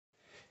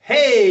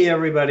Hey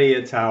everybody,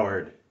 it's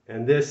Howard,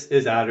 and this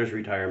is Otter's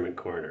Retirement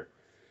Corner.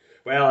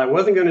 Well, I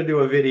wasn't going to do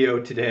a video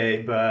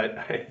today, but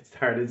I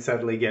started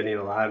suddenly getting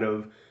a lot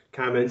of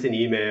comments and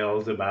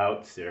emails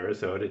about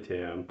Sarasota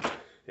Tim.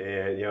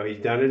 And,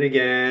 he's done it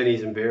again,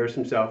 he's embarrassed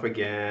himself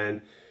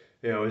again.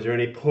 Is there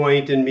any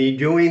point in me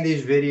doing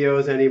these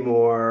videos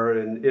anymore?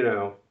 And,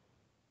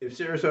 if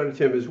Sarasota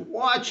Tim is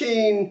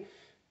watching,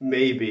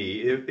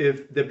 maybe.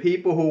 If the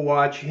people who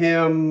watch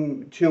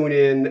him tune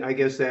in, I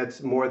guess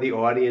that's more the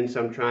audience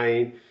I'm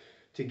trying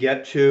to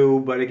get to.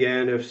 But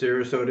again, if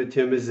Sarasota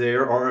Tim is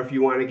there, or if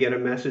you want to get a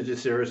message to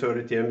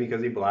Sarasota Tim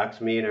because he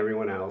blocks me and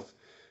everyone else,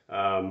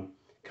 come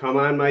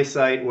on my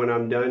site when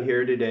I'm done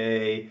here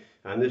today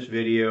on this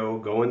video.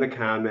 Go in the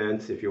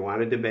comments if you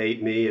want to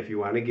debate me, if you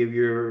want to give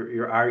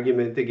your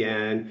argument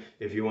again,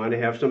 if you want to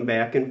have some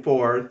back and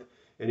forth.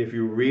 And if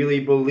you really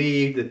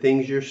believe the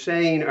things you're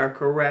saying are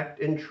correct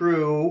and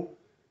true,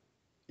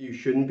 you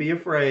shouldn't be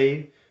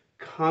afraid.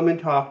 Come and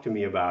talk to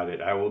me about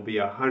it. I will be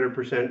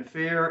 100%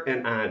 fair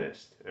and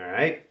honest, all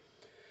right?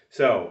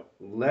 So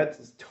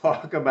let's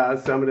talk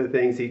about some of the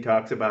things he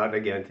talks about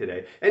again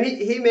today. And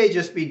he may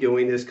just be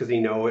doing this because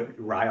he knows it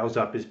riles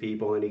up his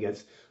people and he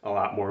gets a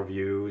lot more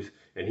views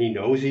and he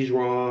knows he's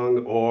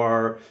wrong,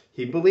 or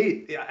he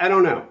believes, I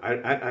don't know.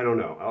 I don't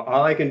know.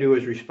 All I can do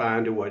is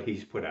respond to what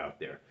he's put out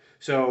there.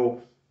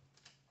 So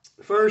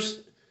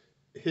first,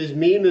 his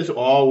meme is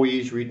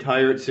always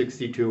retire at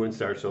 62 and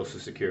start Social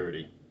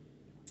Security.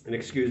 And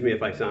excuse me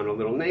if I sound a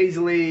little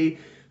nasally,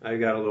 I've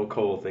got a little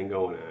cold thing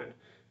going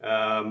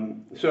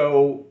on.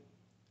 So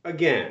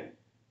again,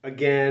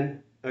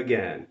 the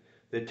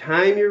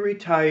time you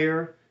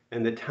retire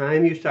and the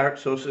time you start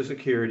Social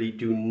Security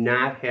do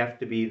not have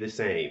to be the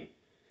same.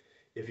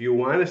 If you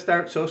want to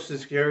start Social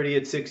Security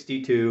at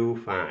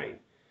 62, fine.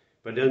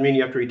 But it doesn't mean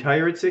you have to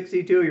retire at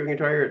 62. You can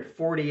retire at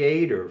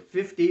 48 or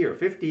 50 or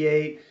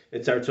 58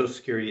 and start Social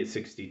Security at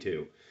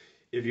 62.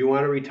 If you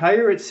want to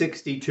retire at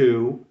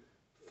 62,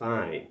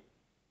 fine.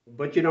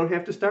 But you don't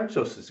have to start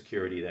Social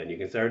Security then. You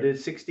can start it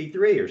at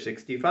 63 or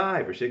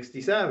 65 or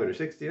 67 or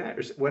 69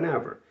 or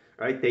whenever.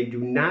 Right? They do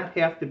not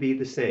have to be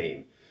the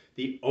same.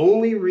 The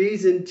only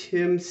reason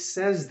Tim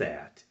says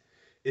that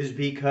is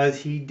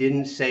because he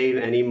didn't save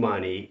any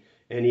money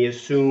and he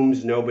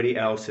assumes nobody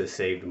else has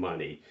saved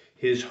money.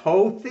 His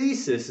whole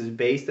thesis is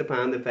based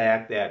upon the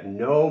fact that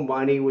no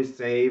money was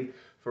saved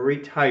for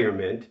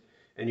retirement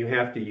and you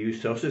have to use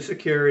Social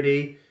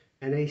Security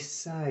and a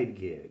side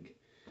gig.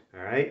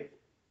 All right?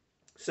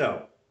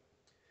 So,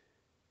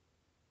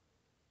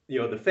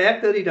 the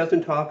fact that he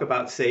doesn't talk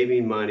about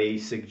saving money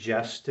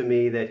suggests to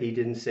me that he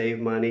didn't save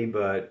money,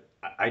 but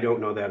I don't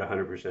know that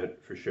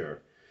 100% for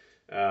sure.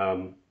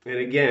 And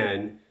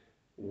again,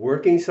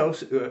 getting Social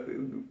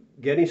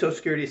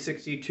Security at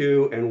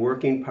 62 and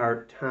working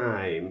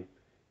part-time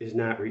is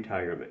not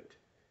retirement.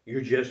 You're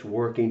just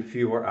working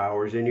fewer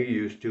hours than you're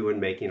used to and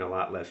making a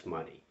lot less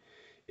money.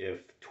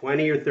 If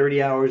 20 or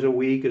 30 hours a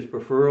week is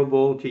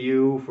preferable to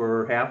you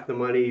for half the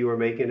money you were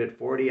making at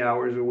 40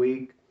 hours a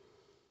week,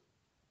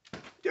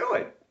 do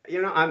it.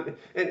 And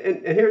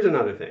here's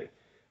another thing.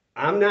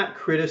 I'm not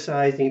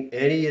criticizing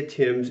any of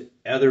Tim's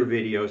other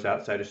videos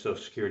outside of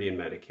Social Security and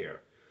Medicare.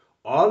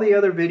 All the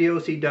other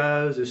videos he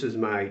does, this is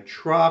my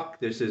truck,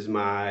 this is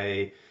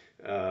my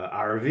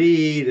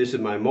RV, this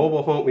is my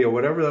mobile home,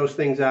 whatever those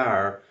things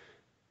are,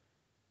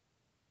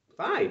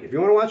 fine. If you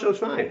want to watch those,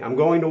 fine. I'm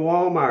going to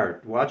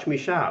Walmart, watch me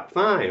shop,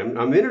 fine.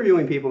 I'm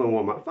interviewing people in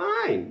Walmart,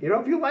 fine.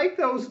 If you like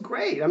those,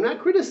 great. I'm not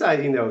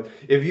criticizing those.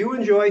 If you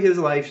enjoy his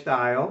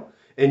lifestyle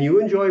and you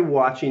enjoy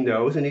watching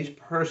those and he's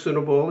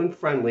personable and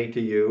friendly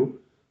to you,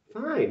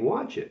 fine,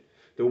 watch it.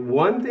 The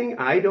one thing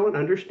I don't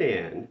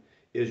understand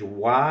is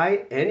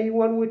why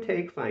anyone would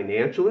take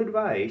financial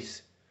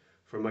advice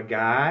from a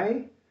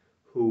guy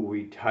who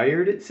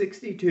retired at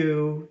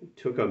 62,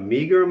 took a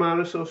meager amount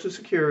of Social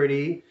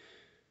Security,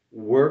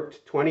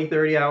 worked 20,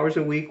 30 hours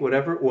a week,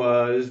 whatever it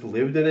was,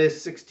 lived in a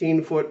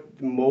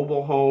 16-foot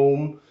mobile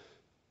home,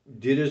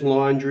 did his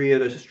laundry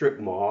at a strip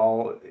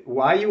mall.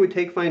 Why you would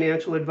take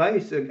financial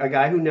advice, a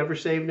guy who never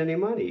saved any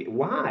money?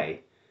 Why?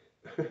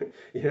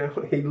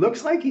 He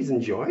looks like he's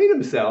enjoying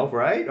himself,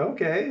 right?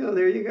 Okay, so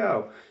there you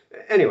go.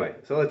 Anyway,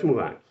 so let's move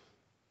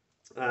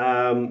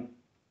on.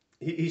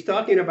 He's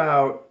talking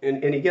about,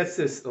 and he gets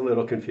this a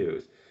little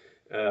confused.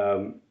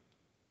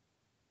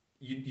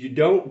 You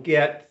don't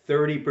get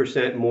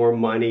 30% more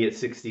money at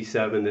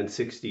 67 than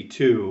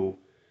 62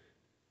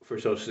 for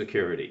Social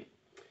Security.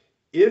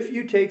 If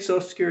you take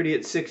Social Security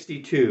at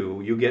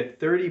 62, you get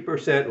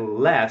 30%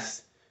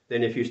 less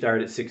than if you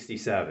start at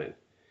 67.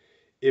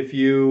 If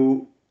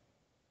you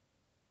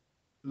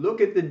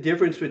look at the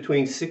difference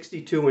between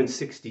 62 and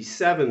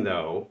 67,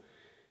 though,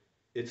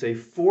 it's a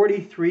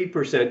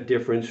 43%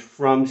 difference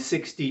from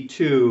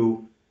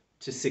 62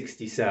 to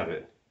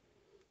 67.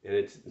 And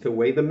it's the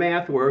way the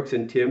math works,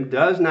 and Tim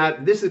does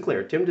not, this is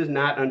clear, Tim does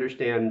not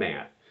understand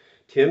math.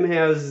 Tim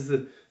has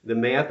the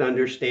math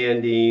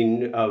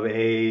understanding of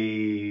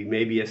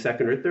maybe a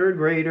second or third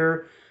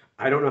grader.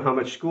 I don't know how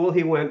much school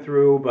he went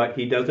through, but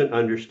he doesn't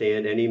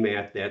understand any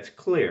math that's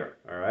clear,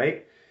 all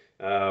right?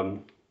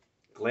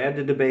 Glad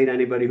to debate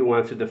anybody who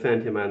wants to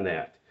defend him on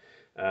that.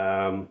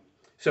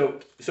 So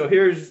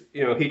here's,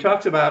 he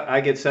talks about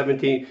I get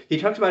 17, he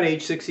talks about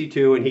age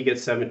 62 and he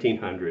gets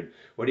 1700.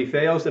 What he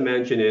fails to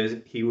mention is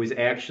he was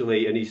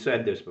actually, and he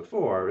said this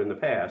before in the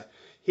past,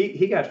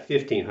 he got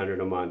 1500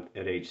 a month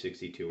at age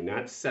 62,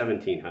 not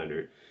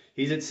 1700.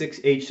 He's at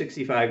age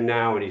 65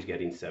 now and he's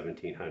getting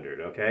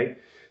 1700, okay?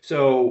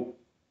 So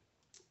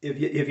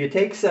if you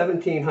take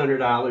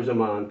 $1,700 a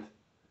month,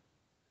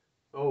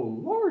 oh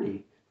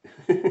lordy.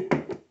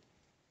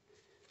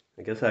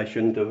 I guess I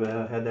shouldn't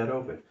have had that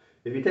open.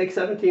 If you take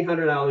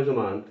 $1,700 a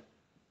month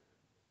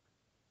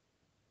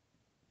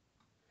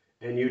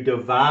and you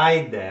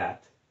divide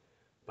that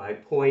by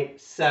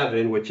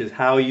 0.7, which is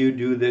how you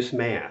do this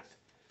math,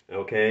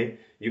 okay,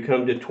 you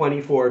come to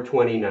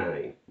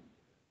 $24.29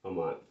 a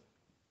month.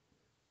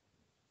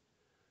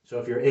 So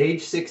if your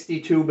age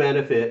 62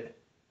 benefit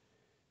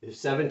is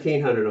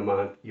 $1,700 a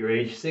month, your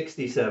age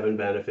 67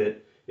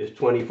 benefit is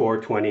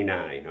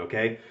 $24.29,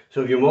 okay?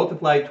 So if you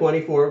multiply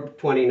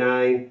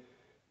 $24.29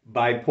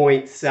 by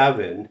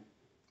 0.7,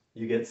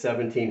 you get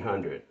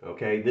 1,700,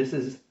 okay? This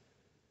is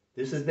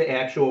the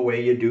actual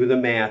way you do the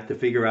math to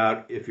figure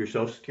out if your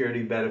Social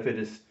Security benefit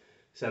is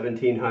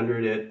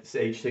 1,700 at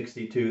age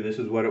 62. This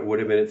is what it would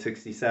have been at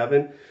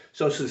 67.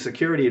 Social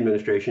Security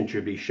Administration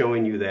should be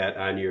showing you that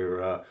on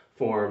your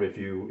form if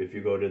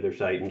you go to their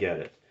site and get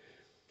it.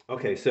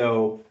 Okay,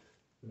 so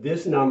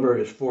this number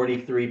is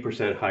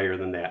 43% higher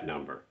than that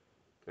number.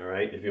 All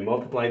right, if you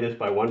multiply this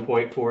by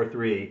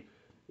 1.43,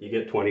 you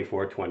get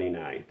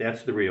 $24.29.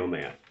 That's the real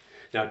math.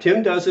 Now,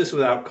 Tim does this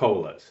without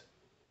COLAs,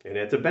 and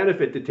it's a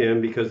benefit to Tim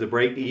because the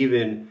break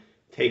even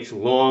takes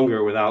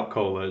longer without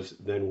COLAs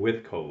than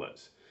with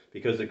COLAs,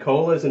 because the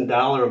COLAs and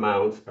dollar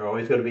amounts are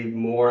always going to be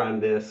more on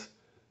this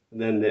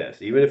than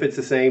this. Even if it's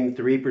the same 3%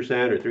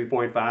 or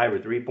 3.5 or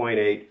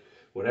 3.8,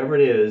 whatever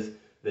it is,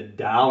 the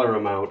dollar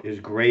amount is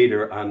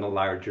greater on the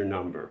larger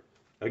number.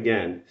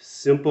 Again,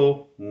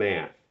 simple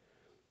math.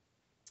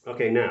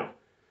 Okay, now,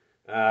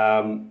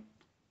 and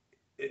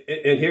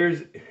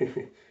here's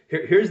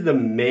the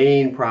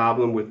main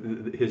problem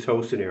with his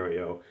whole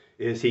scenario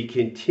is he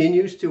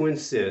continues to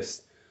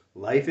insist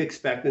life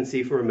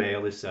expectancy for a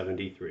male is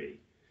 73.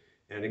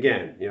 And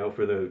again,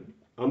 for the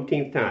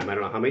umpteenth time, I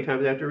don't know how many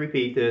times I have to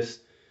repeat this,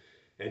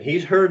 and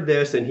he's heard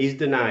this and he's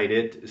denied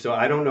it, so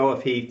I don't know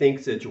if he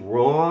thinks it's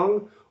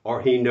wrong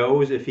or he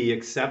knows if he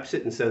accepts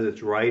it and says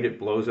it's right, it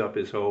blows up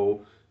his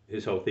whole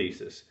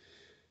thesis.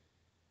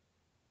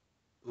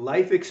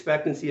 Life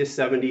expectancy is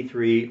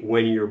 73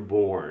 when you're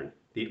born.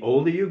 The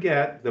older you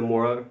get, the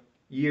more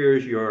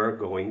years you're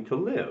going to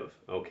live,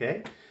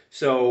 okay?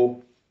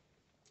 So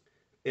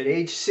at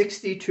age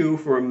 62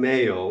 for a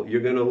male,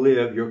 you're going to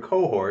live, your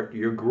cohort,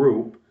 your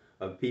group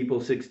of people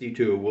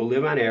 62 will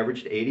live on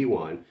average to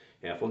 81.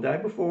 Half will die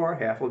before,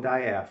 half will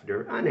die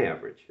after, on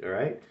average, all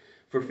right?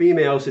 For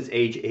females, it's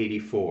age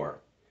 84.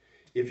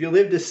 If you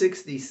live to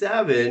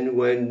 67,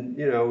 when,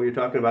 you're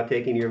talking about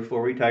taking your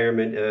full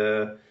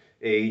retirement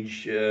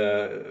age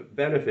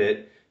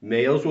benefit,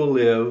 males will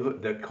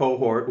live, the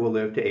cohort will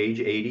live to age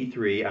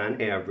 83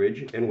 on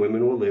average, and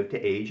women will live to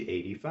age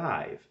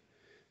 85,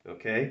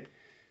 okay?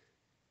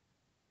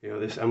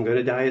 This I'm going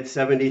to die at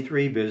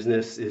 73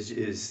 business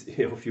is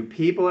if you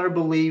people are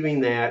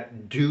believing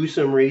that, do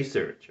some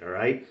research, all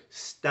right?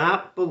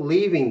 Stop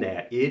believing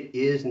that. It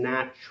is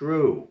not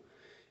true.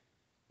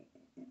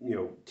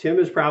 Tim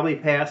is probably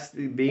past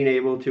being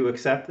able to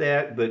accept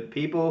that, but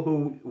people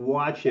who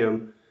watch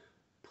him,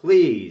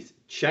 please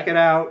check it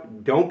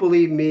out. Don't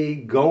believe me.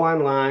 Go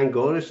online.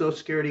 Go to the Social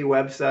Security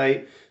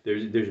website.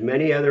 There's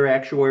many other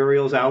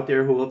actuarials out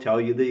there who will tell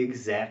you the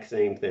exact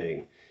same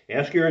thing.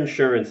 Ask your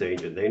insurance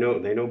agent. They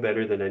know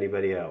better than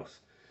anybody else.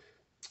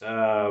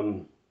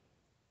 All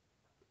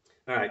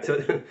right. So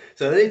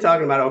then he's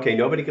talking about, okay,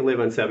 nobody can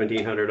live on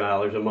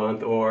 $1,700 a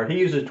month, or he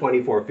uses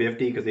 $2,450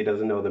 because he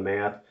doesn't know the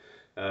math.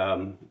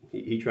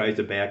 He tries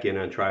to back in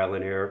on trial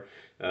and error.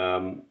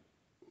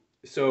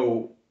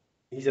 So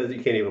he says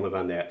you can't even live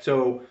on that.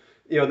 So,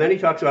 then he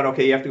talks about,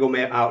 okay, you have to go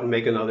out and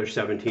make another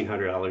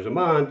 $1,700 a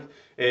month.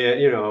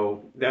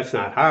 And, that's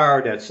not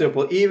hard. That's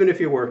simple, even if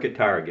you work at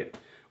Target.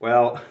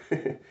 Well,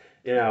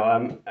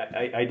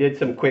 I did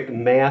some quick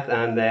math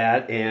on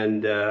that.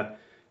 And,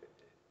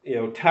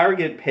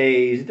 Target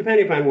pays,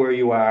 depending upon where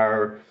you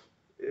are,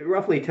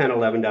 roughly $10,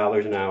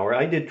 $11 an hour.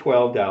 I did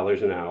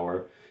 $12 an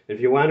hour. If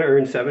you want to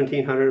earn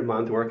 $1,700 a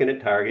month working at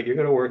Target, you're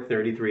going to work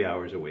 33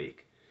 hours a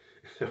week.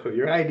 So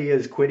your idea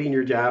is quitting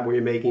your job where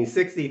you're making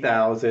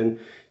 $60,000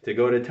 to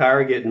go to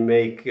Target and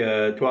make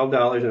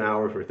 $12 an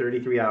hour for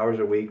 33 hours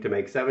a week to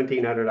make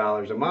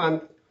 $1,700 a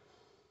month.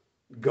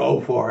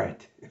 Go for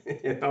it.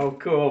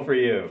 Cool for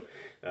you.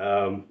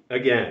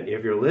 Again,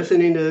 if you're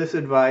listening to this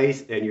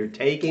advice and you're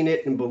taking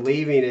it and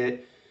believing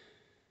it,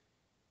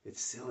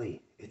 it's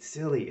silly. It's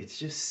silly. It's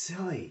just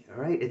silly.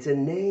 All right. It's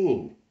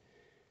inane.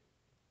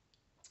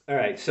 All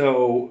right.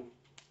 So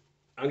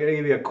I'm going to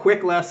give you a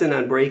quick lesson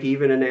on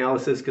break-even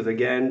analysis because,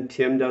 again,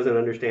 Tim doesn't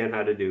understand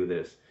how to do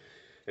this.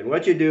 And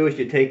what you do is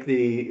you take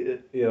the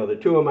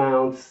two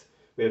amounts,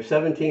 we have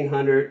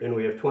 1,700, and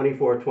we have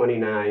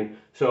 2,429.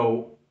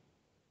 So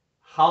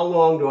how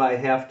long do I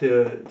have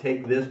to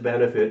take this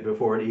benefit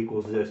before it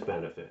equals this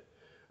benefit?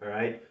 All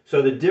right,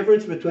 so the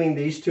difference between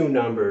these two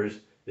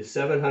numbers is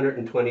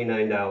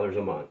 $729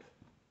 a month.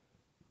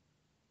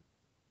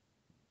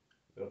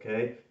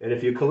 Okay, and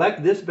if you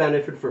collect this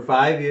benefit for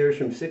 5 years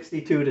from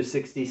 62 to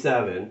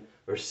 67,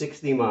 or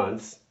 60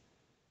 months,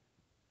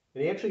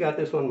 and you actually got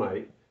this one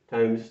right,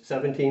 times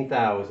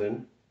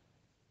 17,000,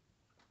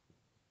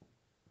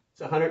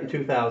 it's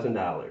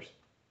 $102,000.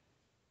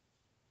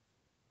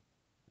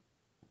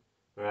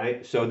 All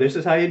right, so this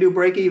is how you do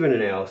break-even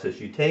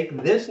analysis. You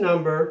take this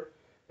number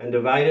and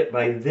divide it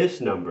by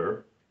this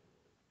number.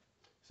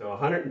 So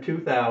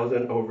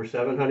 102,000 over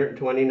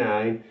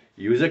 729.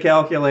 Use a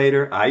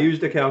calculator. I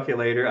used a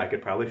calculator. I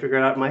could probably figure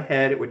it out in my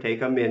head. It would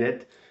take a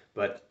minute,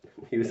 but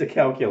use a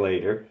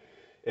calculator.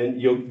 And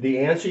the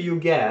answer you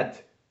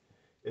get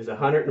is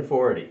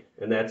 140,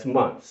 and that's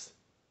months.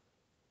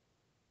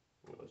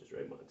 I'll just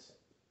write months.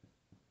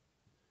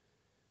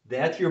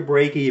 That's your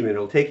break-even.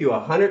 It'll take you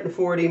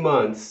 140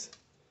 months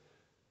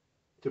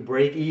to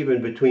break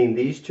even between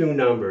these two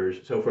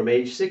numbers. So from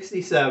age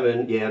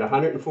 67, you had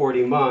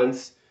 140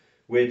 months,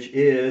 which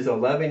is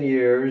 11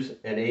 years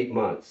and 8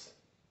 months.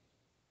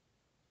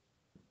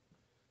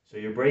 So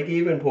your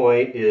break-even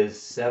point is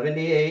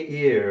 78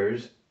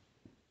 years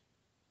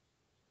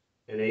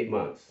and 8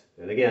 months.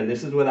 And again,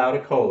 this is without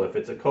a COLA. If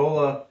it's a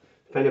COLA,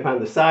 depending upon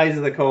the size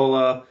of the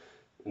COLA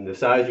and the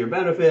size of your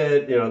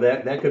benefit, you know,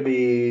 that could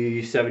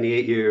be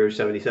 78 years,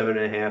 77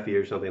 and a half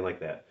years, something like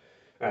that.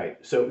 All right,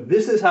 so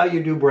this is how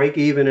you do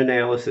break-even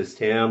analysis,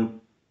 Tim.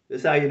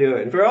 This is how you do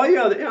it. And for all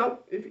you other, you know,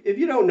 if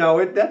you don't know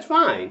it, that's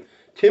fine.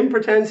 Tim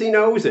pretends he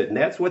knows it, and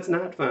that's what's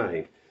not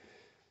fine.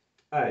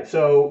 All right,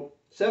 so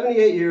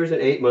 78 years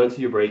and 8 months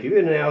of your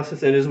break-even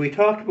analysis, and as we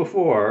talked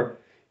before,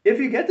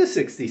 if you get to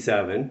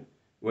 67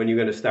 when you're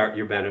going to start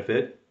your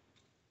benefit,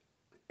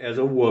 as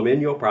a woman,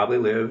 you'll probably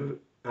live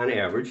on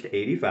average to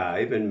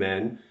 85, and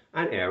men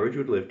on average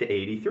would live to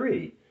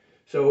 83.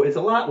 So it's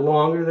a lot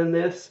longer than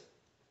this.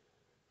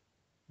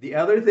 The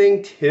other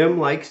thing Tim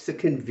likes to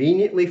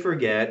conveniently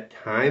forget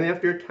time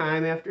after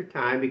time after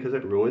time, because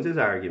it ruins his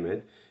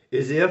argument,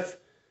 is if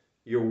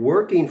you're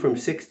working from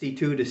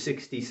 62 to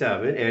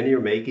 67 and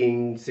you're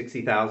making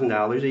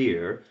 $60,000 a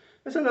year,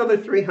 that's another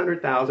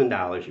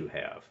 $300,000 you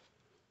have.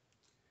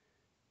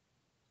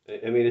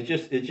 I mean, it's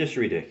just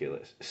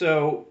ridiculous.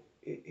 So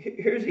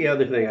here's the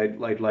other thing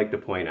I'd like to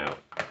point out.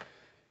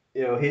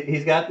 You know,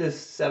 he's got this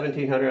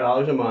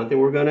 $1,700 a month, and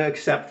we're going to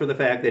accept for the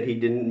fact that he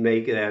didn't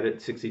make that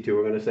at 62.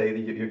 We're going to say that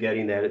you're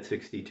getting that at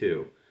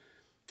 62,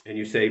 and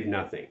you saved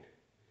nothing.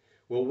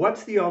 Well,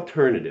 what's the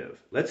alternative?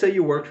 Let's say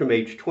you worked from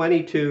age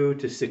 22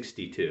 to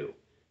 62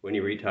 when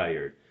you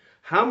retired.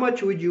 How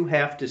much would you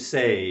have to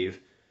save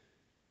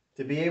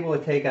to be able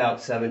to take out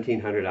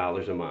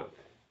 $1,700 a month?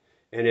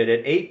 And at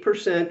an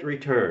 8%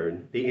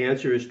 return, the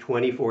answer is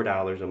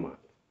 $24 a month.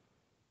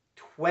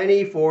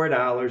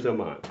 $24 a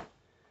month.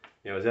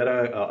 You know, is that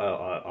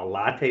a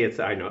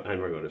latte? I know I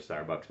never go to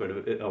Starbucks, but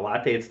a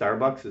latte at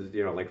Starbucks is,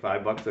 you know, like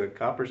 $5 a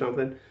cup or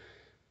something.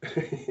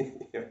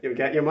 You've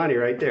got your money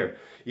right there.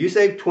 You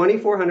save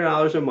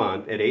 $2,400 a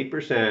month at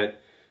 8%.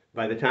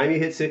 By the time you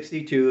hit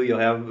 62, you'll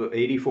have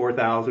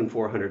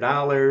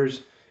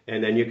 $84,400,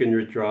 and then you can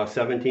withdraw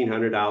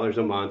 $1,700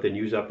 a month and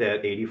use up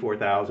that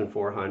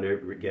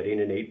 $84,400, getting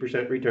an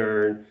 8%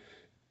 return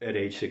at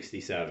age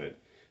 67.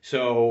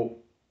 So,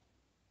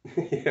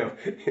 you know,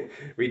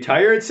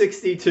 retire at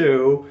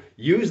 62,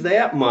 use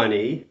that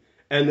money,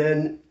 and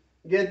then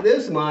get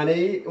this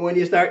money when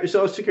you start your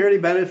Social Security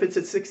benefits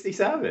at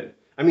 67.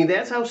 I mean,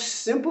 that's how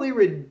simply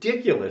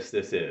ridiculous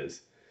this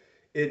is.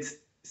 It's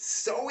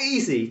so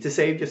easy to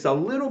save just a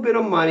little bit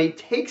of money,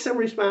 take some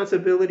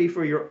responsibility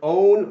for your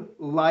own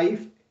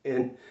life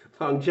and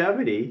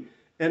longevity,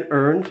 and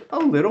earn a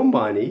little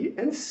money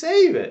and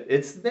save it.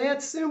 It's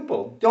that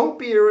simple. Don't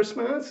be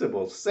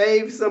irresponsible.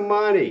 Save some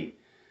money.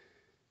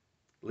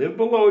 Live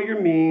below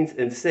your means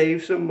and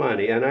save some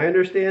money. And I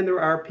understand there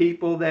are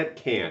people that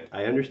can't.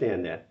 I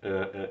understand that.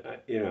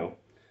 You know,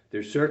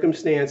 there's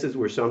circumstances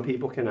where some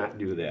people cannot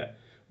do that.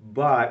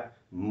 But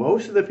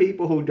most of the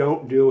people who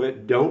don't do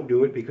it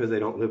because they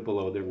don't live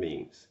below their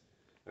means.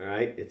 All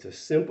right? It's a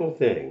simple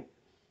thing.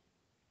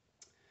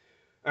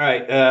 All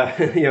right.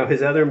 You know,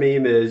 his other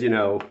meme is, you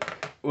know,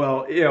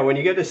 well, you know, when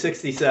you get to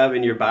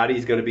 67, your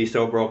body's going to be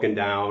so broken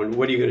down.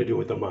 What are you going to do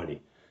with the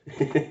money?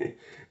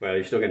 Well,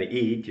 you're still going to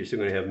eat, you're still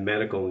going to have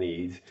medical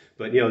needs.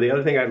 But, you know, the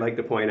other thing I'd like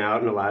to point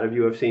out, and a lot of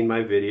you have seen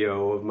my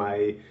video of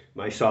my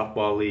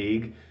softball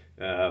league.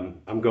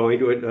 I'm going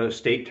to a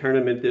state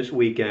tournament this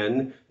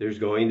weekend. There's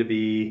going to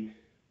be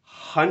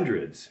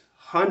hundreds,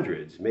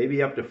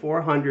 maybe up to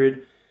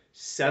 400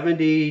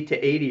 70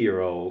 to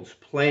 80-year-olds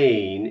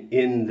playing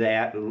in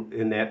that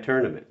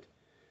tournament.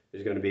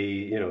 There's going to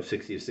be, you know,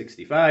 60 to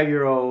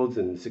 65-year-olds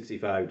and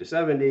 65 to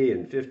 70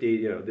 and 50,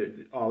 you know,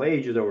 all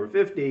ages over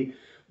 50,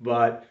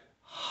 but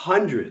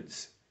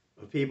hundreds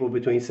of people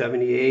between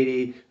 70 and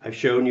 80. I've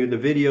shown you the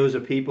videos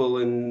of people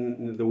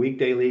in the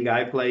weekday league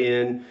I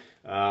play in.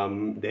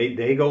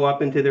 They go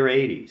up into their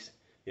 80s.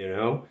 You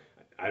know,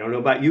 I don't know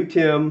about you,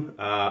 Tim.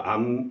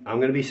 I'm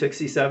going to be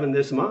 67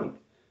 this month.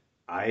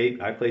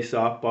 I play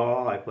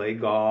softball. I play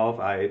golf.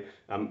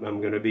 I'm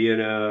going to be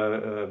in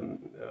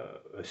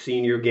a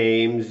senior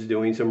games,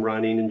 doing some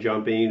running and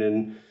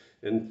jumping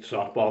and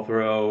softball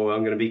throw.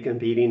 I'm going to be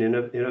competing in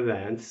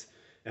events,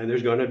 and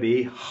there's going to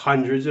be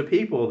hundreds of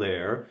people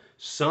there,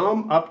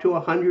 some up to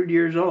 100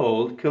 years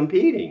old,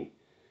 competing.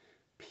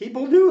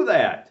 People do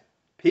that.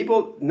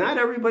 People, not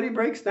everybody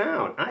breaks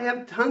down. I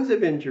have tons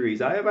of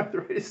injuries. I have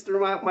arthritis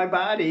throughout my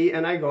body,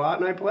 and I go out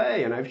and I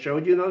play, and I've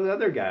showed you those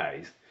other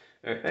guys.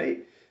 All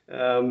right?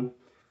 Um,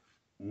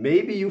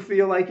 Maybe you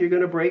feel like you're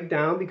going to break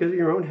down because of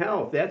your own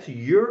health. That's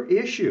your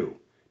issue.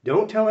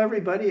 Don't tell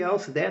everybody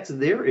else that's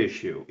their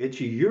issue. It's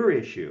your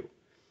issue.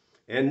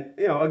 And,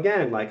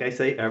 again, like I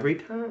say every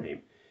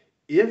time,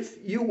 if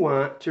you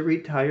want to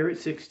retire at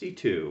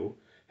 62,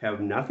 have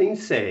nothing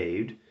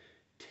saved,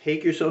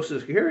 take your Social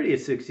Security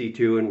at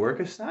 62 and work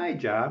a side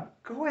job,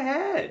 go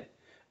ahead.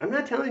 I'm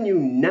not telling you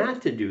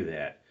not to do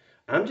that.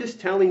 I'm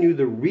just telling you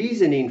the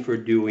reasoning for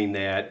doing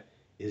that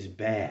is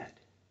bad.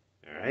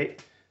 All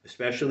right?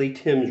 Especially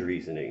Tim's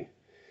reasoning.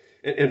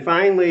 And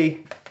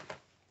finally,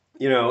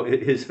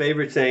 his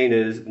favorite saying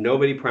is,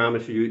 nobody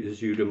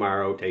promises you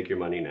tomorrow, take your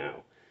money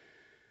now.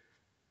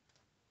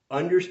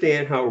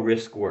 Understand how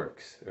risk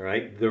works, all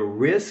right? The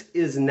risk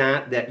is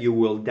not that you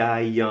will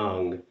die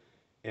young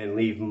and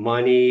leave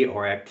money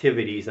or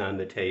activities on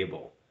the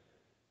table.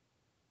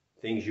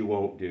 Things you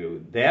won't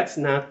do. That's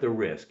not the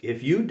risk.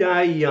 If you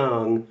die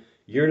young,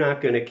 you're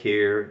not going to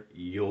care.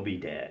 You'll be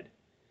dead.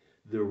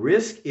 The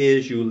risk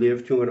is you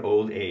live to an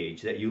old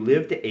age, that you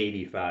live to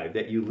 85,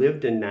 that you live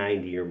to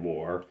 90 or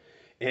more,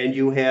 and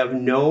you have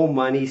no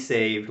money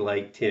saved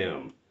like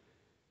Tim.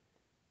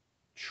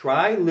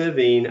 Try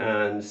living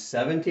on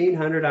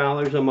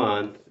 $1,700 a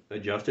month,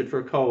 adjusted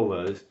for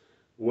COLAs,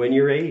 when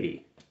you're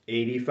 80,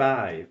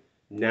 85,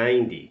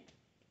 90.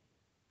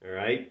 All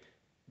right?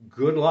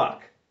 Good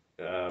luck.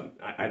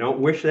 I don't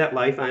wish that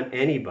life on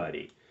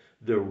anybody.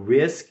 The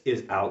risk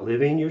is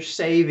outliving your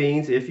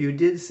savings, if you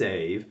did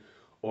save,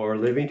 or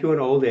living to an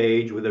old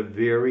age with a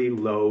very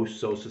low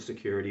Social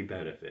Security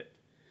benefit.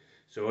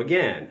 So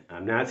again,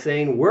 I'm not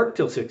saying work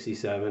till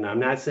 67. I'm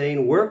not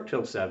saying work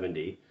till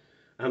 70.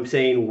 I'm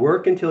saying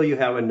work until you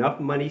have enough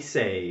money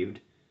saved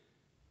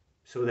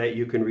so that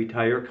you can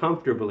retire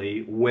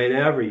comfortably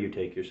whenever you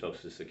take your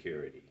Social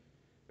Security.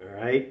 All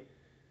right?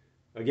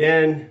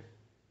 Again,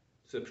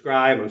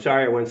 subscribe. I'm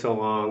sorry I went so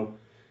long.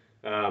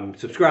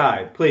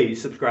 Subscribe.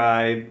 Please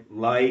subscribe,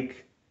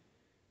 like,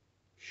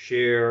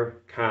 share,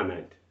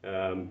 comment.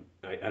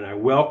 And I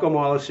welcome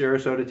all of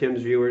Sarasota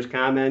Tim's viewers'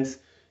 comments,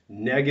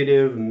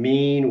 negative,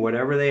 mean,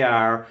 whatever they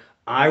are.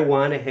 I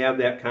want to have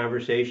that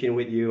conversation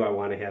with you. I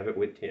want to have it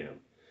with Tim.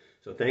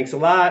 So thanks a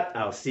lot.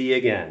 I'll see you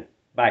again.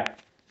 Bye.